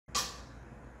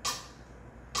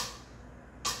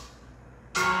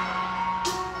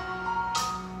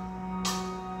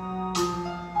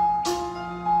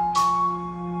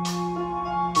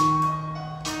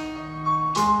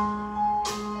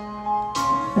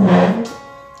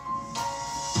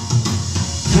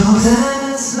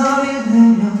요란한 소리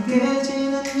내며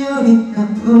깨지는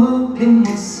유리판 우리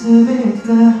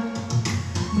모습일까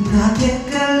낮게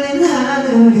깔린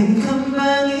하늘이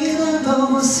금방이라도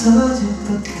부서질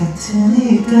것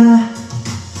같으니까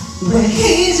왜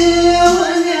이제야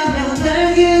왔냐며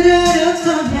날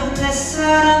기다렸다며 내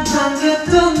사랑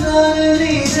반겼던 너는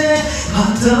이제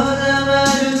어떠다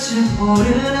마주칠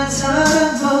모르는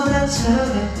사람보다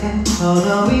차갑게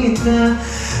걸어있다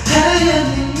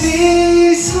하얀 네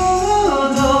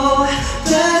미소도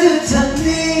따뜻한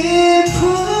네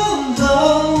품도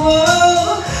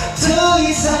더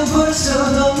이상 볼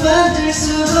수도 만질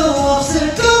수도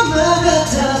없을 것만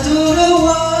같아 두려워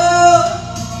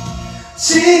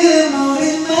지금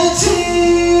우린 마치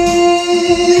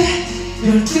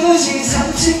 12시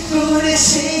 30분의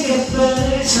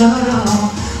시계바늘처럼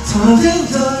서로 등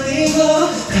돌리고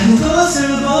간 곳을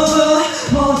보고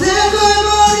모든 걸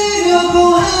버리려고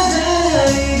하잖아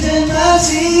이제 마치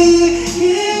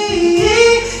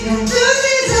 12시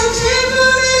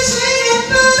 30분의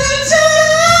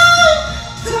시계바늘처럼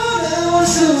돌아올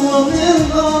수 없는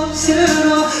곳으로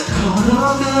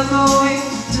걸어가고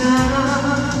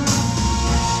있잖아.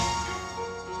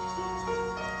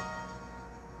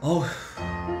 어우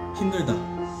힘들다.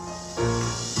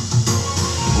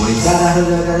 우리 따라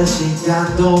흘러가는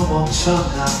시간도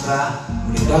멈춰나봐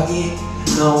우리 덕이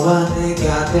너와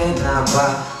내가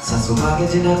되나봐 사소하게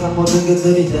지나간 모든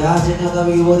것들이 다 지나가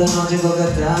위보다 넘친 것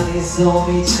같아 네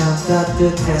손이 참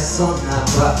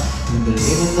따뜻했었나봐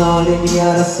흔들리는 널 이미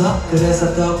알았어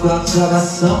그래서 더 꽉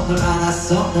잡았어 널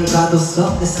안았어 널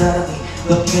가뒀어 내 사랑이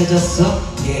넘겨졌어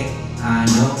Yeah I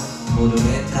know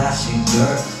모두의 탓인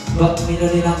girl But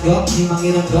미련이란 것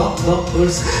희망이란 것 너울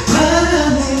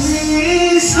바람의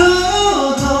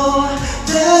미소도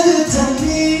따뜻한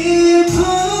네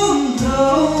품도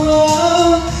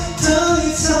더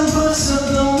이상 볼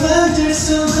수도 만질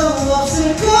수도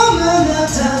없을 것만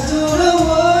같아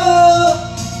두려워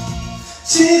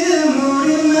지금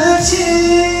우린 마치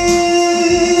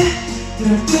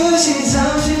 12시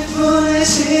 30분의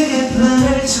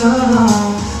시계바늘처럼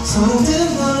서로 등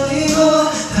돌리고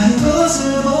한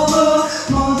곳을 보고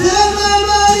모든 걸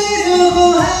버리려고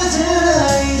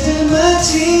하잖아 이제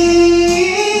마치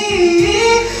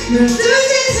 12시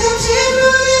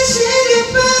 30분의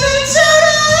시계바늘처럼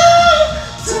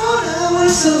돌아올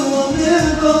수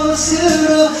없는 곳으로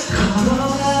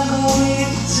걸어가고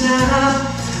있잖아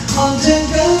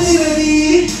언젠간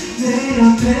네들이 내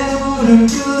옆에 물을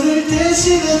끓을 때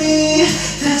시간이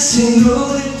다시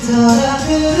우릴 따라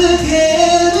흐르게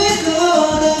될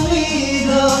거라 믿어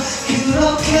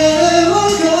그렇게 올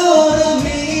거라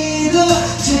믿어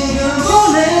지금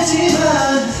보냈지만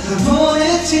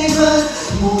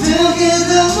모든 게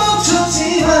다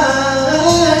멈췄지만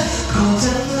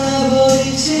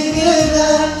고장나버린 시계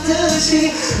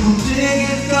같듯이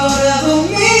움직일 거라고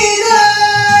믿어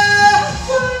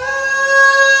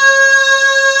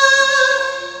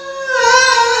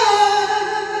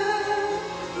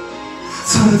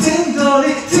서로 등